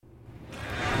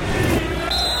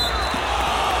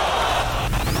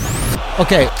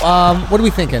Okay, what are we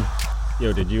thinking?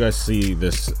 Yo, did you guys see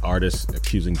this artist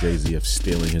accusing Jay-Z of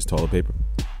stealing his toilet paper?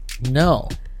 No.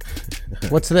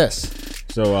 What's this?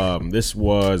 So this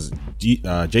was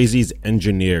Jay-Z's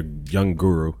engineer, Young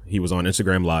Guru. He was on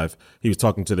Instagram Live. He was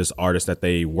talking to this artist that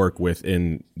they work with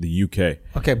in the UK.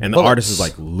 Okay, and Bullets. the artist is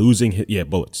like losing his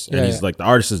Bullets. And he's like, the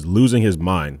artist is losing his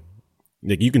mind.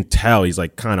 Like, you can tell he's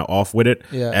like kind of off with it.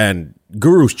 Yeah. And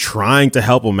Guru's trying to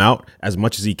help him out as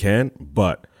much as he can,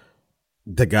 but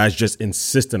the guy's just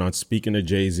insistent on speaking to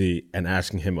Jay-Z and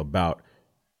asking him about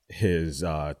his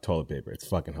toilet paper. It's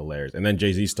fucking hilarious. And then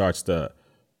Jay-Z starts to,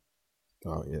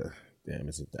 oh yeah, damn,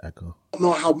 is it the echo? I don't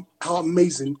know how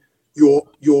amazing your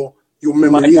memory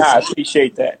My is. God, I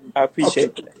appreciate that. I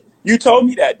appreciate that. You told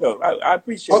me that though. I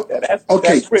appreciate that.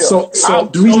 That's real. So I'm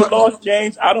the reason lost,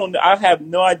 James. I have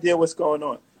no idea what's going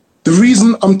on. the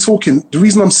reason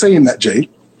I'm saying that, Jay,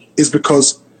 is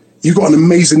because you got an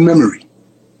amazing memory.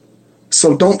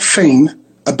 So don't feign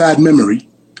a bad memory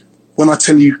when I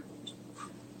tell you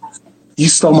you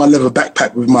stole my leather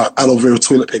backpack with my aloe vera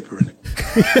toilet paper in it.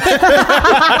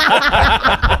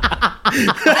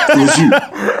 It was you.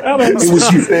 It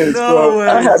was you.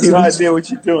 I have no idea what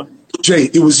you're doing. Jay,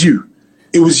 it was you.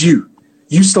 It was you.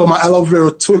 You stole my aloe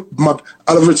vera toilet.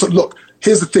 Look,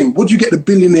 here's the thing. Would you get the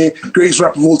billionaire greatest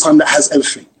rapper of all time that has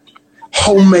everything?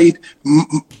 Homemade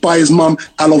by his mum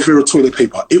aloe vera toilet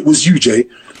paper. It was you, Jay.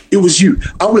 It was you.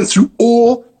 I went through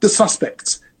all the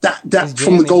suspects that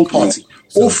from the gold party.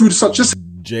 All through the just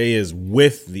Jay is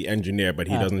with the engineer, but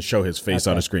he doesn't show his face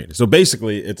on the screen. So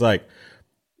basically, it's like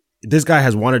this guy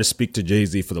has wanted to speak to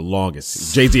Jay-Z for the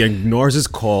longest. Jay-Z ignores his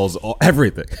calls,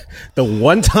 everything. The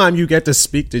one time you get to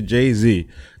speak to Jay-Z,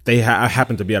 they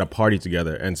happened to be at a party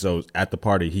together. And so at the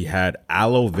party, he had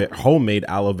homemade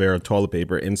aloe vera toilet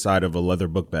paper inside of a leather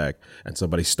book bag, and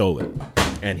somebody stole it.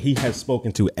 And he has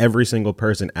spoken to every single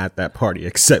person at that party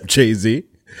except Jay-Z.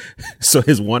 So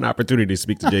his one opportunity to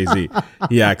speak to Jay-Z,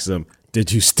 he asks him,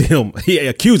 did you steal? He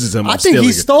accuses him of stealing. I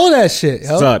think he stole that shit.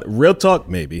 Yo. Son, real talk,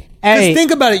 maybe. Because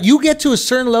think about it. You get to a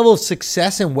certain level of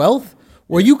success and wealth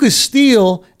where you could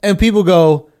steal and people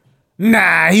go,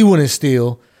 nah, he wouldn't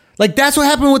steal. Like, that's what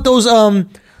happened with those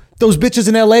bitches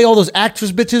in LA, all those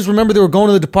actress bitches. Remember, they were going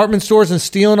to the department stores and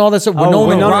stealing all that stuff.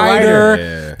 Winona Ryder.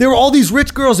 Yeah. There were all these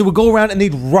rich girls that would go around and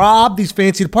they'd rob these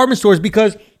fancy department stores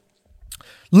because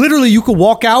literally you could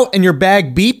walk out and your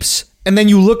bag beeps and then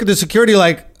you look at the security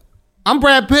like, I'm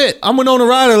Brad Pitt. I'm Winona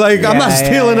Ryder. Like, I'm not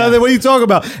stealing nothing. What are you talking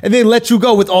about? And they let you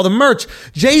go with all the merch.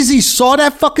 Jay-Z saw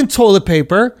that fucking toilet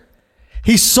paper.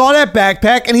 He saw that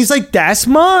backpack and he's like, that's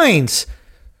mine.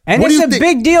 And it's a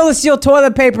big deal to steal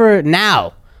toilet paper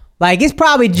now. Like, it's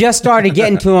probably just started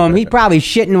getting to him. He probably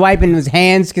shitting, wiping his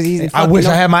hands because he's. I wish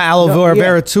I had my aloe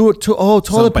vera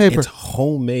toilet paper. It's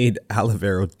homemade aloe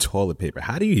vera toilet paper.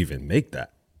 How do you even make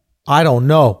that? I don't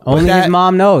know. Only his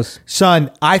mom knows. Son,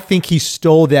 I think he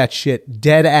stole that shit.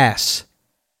 Dead ass.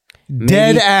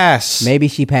 Dead ass. Maybe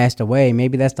she passed away.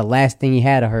 Maybe that's the last thing he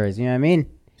had of hers. You know what I mean?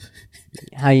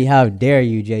 How dare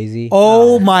you, Jay-Z?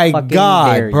 Oh my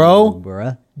God, bro.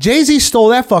 Bruh. Jay-Z stole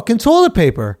that fucking toilet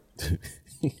paper.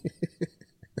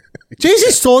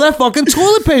 Jay-Z stole that fucking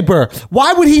toilet paper.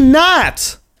 Why would he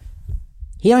not?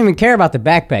 He don't even care about the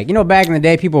backpack. You know, back in the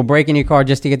day, people would break in your car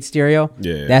just to get the stereo?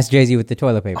 Yeah. That's Jay-Z with the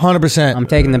toilet paper. 100%. I'm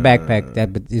taking the backpack.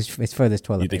 But it's for this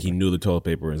toilet You think paper. he knew the toilet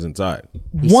paper was inside?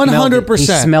 100%. He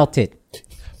smelt it.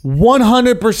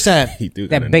 100%. He threw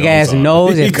That big ass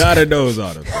nose. He got a nose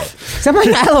on him.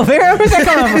 Somebody aloe vera? Where's that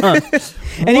coming from?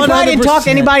 And he probably didn't talk to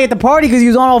anybody at the party because he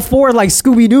was on all fours like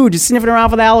Scooby-Doo, just sniffing around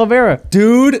for the aloe vera.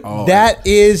 Dude, that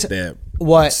is Damn.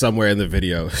 what? Somewhere in the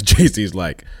video, Jay-Z's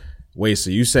like, wait,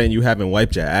 so you saying you haven't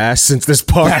wiped your ass since this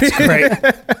party? That's great.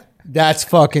 That's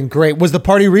fucking great. Was the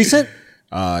party recent?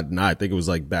 Nah, I think it was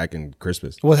like back in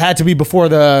Christmas. Well, it had to be before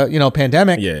the,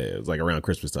 pandemic. Yeah, it was like around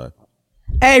Christmas time.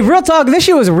 Hey, real talk, this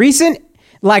shit was recent.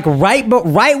 Like right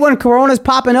when Corona's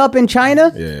popping up in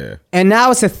China. Yeah. And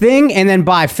now it's a thing. And then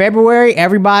by February,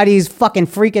 everybody's fucking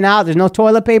freaking out. There's no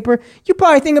toilet paper. You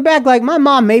probably thinking back like, my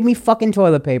mom made me fucking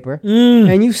toilet paper.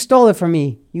 And you stole it from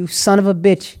me. You son of a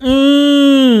bitch.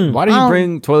 Why do you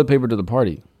bring toilet paper to the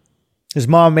party? His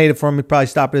mom made it for him. He probably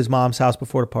stopped at his mom's house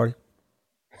before the party.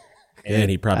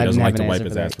 And he probably I doesn't didn't like have to an wipe answer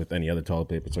his for ass that. with any other toilet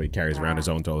paper, so he carries around his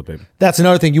own toilet paper. That's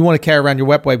another thing. You want to carry around your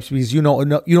wet wipes because you don't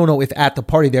know if at the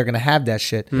party they're going to have that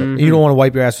shit. Mm-hmm. And you don't want to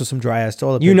wipe your ass with some dry ass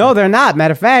toilet paper. You know they're not.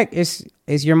 Matter of fact, it's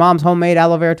your mom's homemade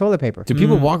aloe vera toilet paper. Do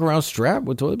people walk around strapped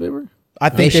with toilet paper? I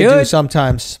think They they do should.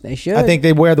 sometimes. They should. I think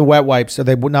they wear the wet wipes. So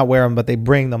they would not wear them, but they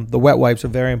bring them. The wet wipes are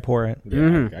very important.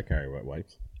 Yeah, I carry wet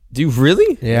wipes Do you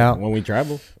really? Yeah. when we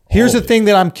travel. Here's the Always. thing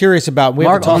that I'm curious about. We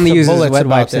Mark have to talk only to uses Bullets wet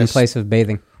about wipes in this. place of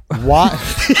bathing. Why?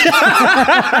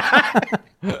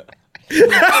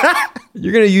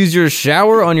 You're gonna use your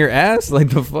shower on your ass? Like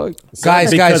the fuck?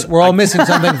 Guys, we're all missing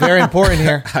something very important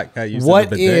here. What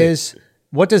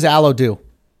does aloe do?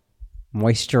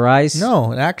 Moisturize.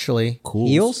 No, it actually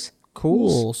Heals.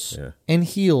 cools and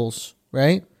heals,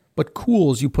 right? But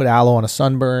cools, you put aloe on a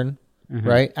sunburn,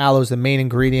 right? Aloe is the main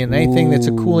ingredient. Anything that's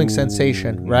a cooling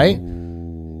sensation, right?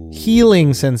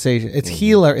 Healing sensation. It's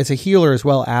healer. It's a healer as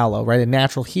well, aloe, right? A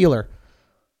natural healer.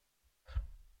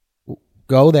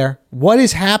 Go there. What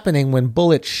is happening when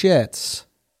Bullet shits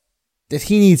that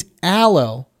he needs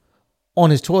aloe on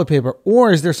his toilet paper?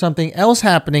 Or is there something else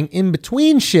happening in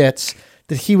between shits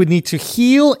that he would need to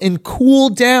heal and cool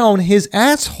down his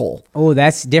asshole? Oh,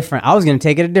 that's different. I was going to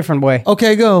take it a different way.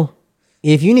 Okay, go.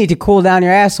 If you need to cool down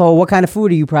your asshole, what kind of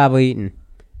food are you probably eating?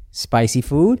 Spicy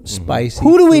food? Spicy.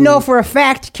 Who do we know for a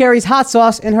fact carries hot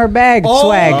sauce in her bag?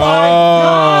 Swag. My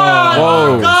God. Whoa.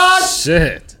 Oh my God.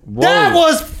 Shit. That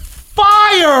was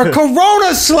fire.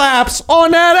 Corona slaps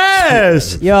on that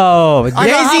ass. Yo, I got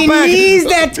hot Jay-Z bag. needs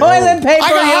that toilet paper. I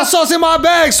got hot sauce in my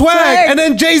bag, swag. Swag. And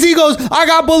then Jay-Z goes, I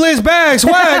got Bullet's bag,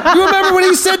 swag. You remember when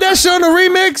he said that shit on the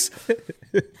remix?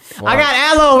 I got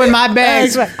aloe in my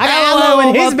bag. Swag. I got aloe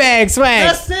in his bag. Swag.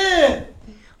 That's it.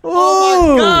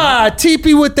 Oh my God.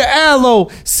 TP with the aloe.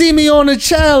 See me on the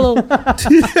cello.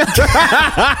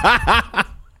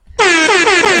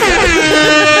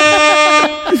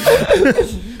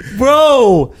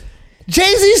 Bro,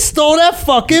 Jay-Z stole that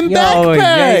fucking Yo,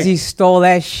 backpack. Jay-Z stole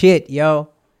that shit, yo.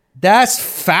 That's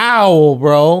foul,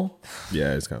 bro.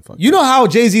 Yeah, it's kind of fucked. You know how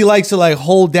Jay-Z likes to like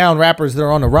hold down rappers that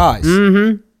are on the rise.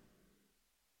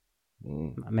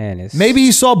 My man is. Maybe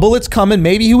he saw bullets coming.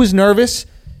 Maybe he was nervous.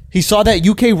 He saw that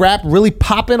UK rap really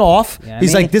popping off. Yeah,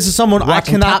 He's like, this is someone I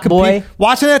watching cannot Top compete. Boy.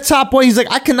 Watching that Top Boy, he's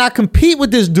like, I cannot compete with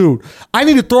this dude. I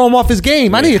need to throw him off his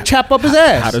game. I need to chop up his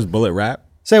ass. How does Bullet rap?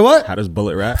 Say what? How does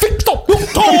Bullet rap? Victor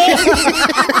Luto!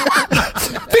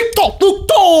 Victor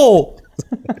Luto!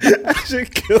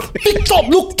 Victor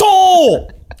Luto!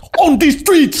 On the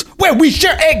streets where we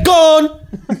share a gun.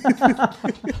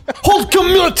 Whole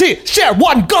community share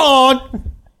one gun.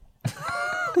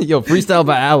 Yo, freestyle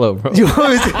by Aloe, bro. You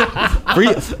want me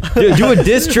to- Dude, do a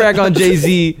diss track on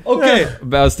Jay-Z Okay.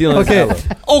 about stealing his Okay. Aloe.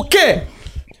 Okay.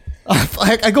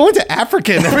 I go into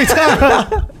African every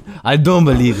time. I don't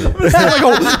believe it. I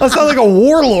sound like a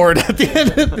warlord at the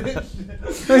end of this.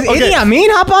 Idi Amin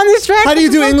hop on this track? How do you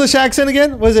do English accent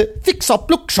again? Was it fix up,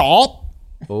 look sharp?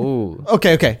 Oh.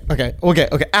 Okay.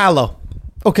 Aloe.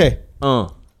 Okay.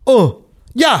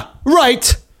 Yeah,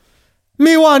 right.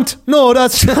 Me want. No,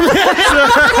 that's. It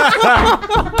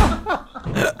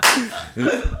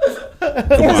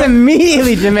was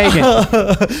immediately Jamaican.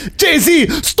 Jay-Z,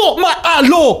 stop my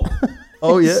aloe.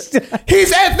 Oh, yeah.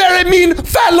 He's a very mean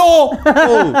fellow.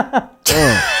 I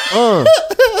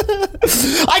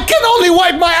can only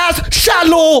wipe my ass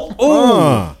shallow.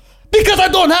 Because I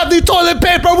don't have the toilet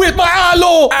paper with my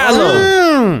aloe.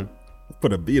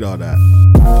 Put a beat on that.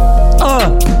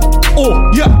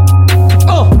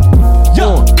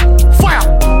 Fire.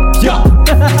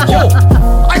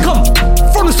 I come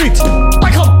from the streets.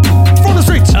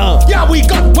 Yeah, we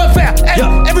got welfare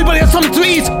and everybody has something to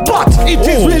eat, but it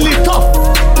is really tough.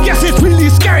 Yes, it's really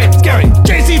scary.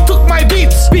 Jay-Z took my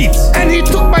beats, and he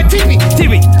took my TV.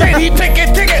 Then he take a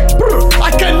ticket.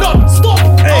 I cannot stop.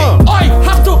 I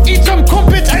have to eat some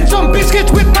crumpets and some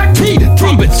biscuits with my tea.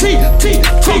 Crumpets, tea,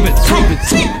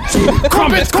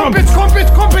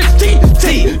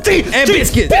 And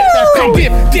biscuits. Dip,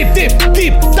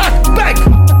 that bag.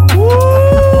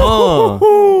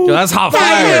 Yo, that's hot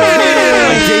fire.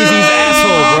 Like Jay-Z's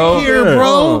asshole, bro. Here,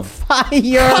 bro.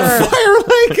 Fire.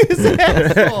 Like his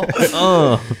asshole.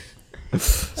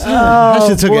 That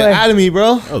shit took it out of me,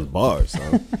 bro. That was bars,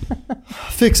 son.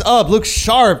 Fix up, look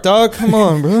sharp, dog. Come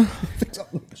on, bro.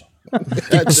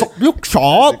 Look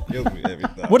sharp.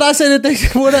 What I say that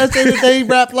they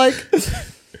rap like?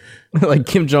 Like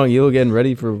Kim Jong-il getting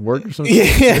ready for work or something?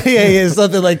 Yeah.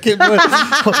 Something like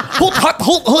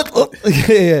hold.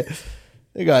 Yeah.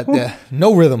 They got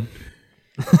no rhythm.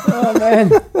 Oh,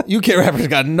 man. UK rappers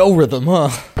got no rhythm, huh?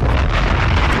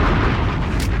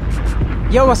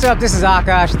 Yo, what's up? This is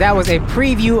Akash. That was a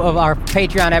preview of our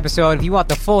Patreon episode. If you want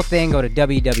the full thing, go to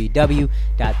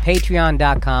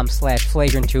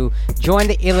www.patreon.com/flagrant2. Join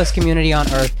the illest community on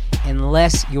earth.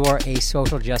 Unless you're a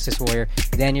social justice warrior,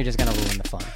 then you're just going to ruin the fun.